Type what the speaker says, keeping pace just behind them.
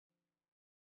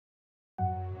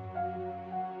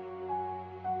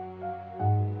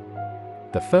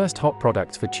The first hot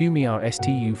products for TUMI are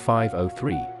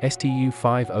STU503,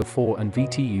 STU504 and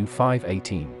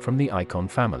VTU518 from the Icon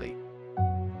family.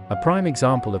 A prime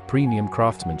example of premium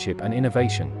craftsmanship and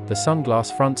innovation, the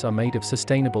sunglass fronts are made of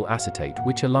sustainable acetate,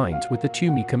 which aligns with the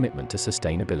TUMI commitment to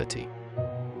sustainability.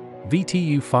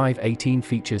 VTU518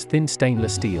 features thin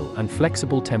stainless steel and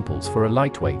flexible temples for a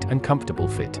lightweight and comfortable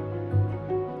fit.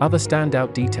 Other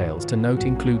standout details to note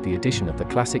include the addition of the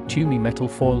classic TUMI metal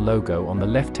foil logo on the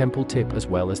left temple tip, as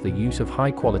well as the use of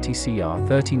high-quality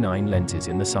CR39 lenses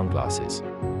in the sunglasses.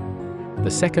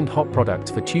 The second hot products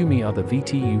for TUMI are the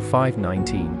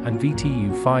VTU519 and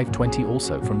VTU520,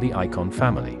 also from the Icon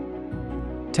family.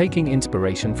 Taking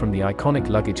inspiration from the iconic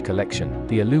luggage collection,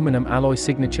 the aluminum alloy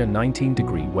signature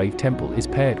 19-degree wave temple is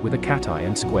paired with a cat-eye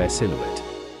and square silhouette.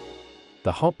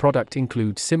 The hot product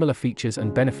includes similar features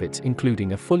and benefits,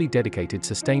 including a fully dedicated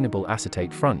sustainable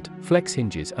acetate front, flex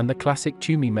hinges and the classic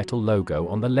TUMI metal logo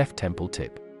on the left temple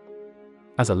tip.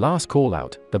 As a last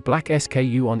call-out, the black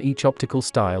SKU on each optical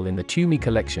style in the TUMI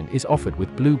collection is offered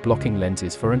with blue blocking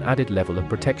lenses for an added level of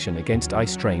protection against eye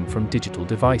strain from digital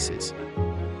devices.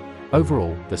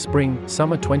 Overall, the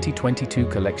Spring/Summer 2022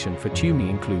 collection for TUMI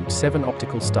includes 7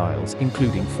 optical styles,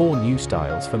 including 4 new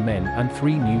styles for men and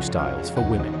 3 new styles for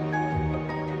women.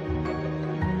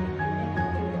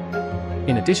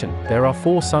 In addition, there are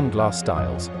 4 sunglass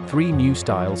styles, 3 new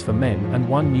styles for men and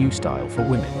 1 new style for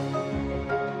women.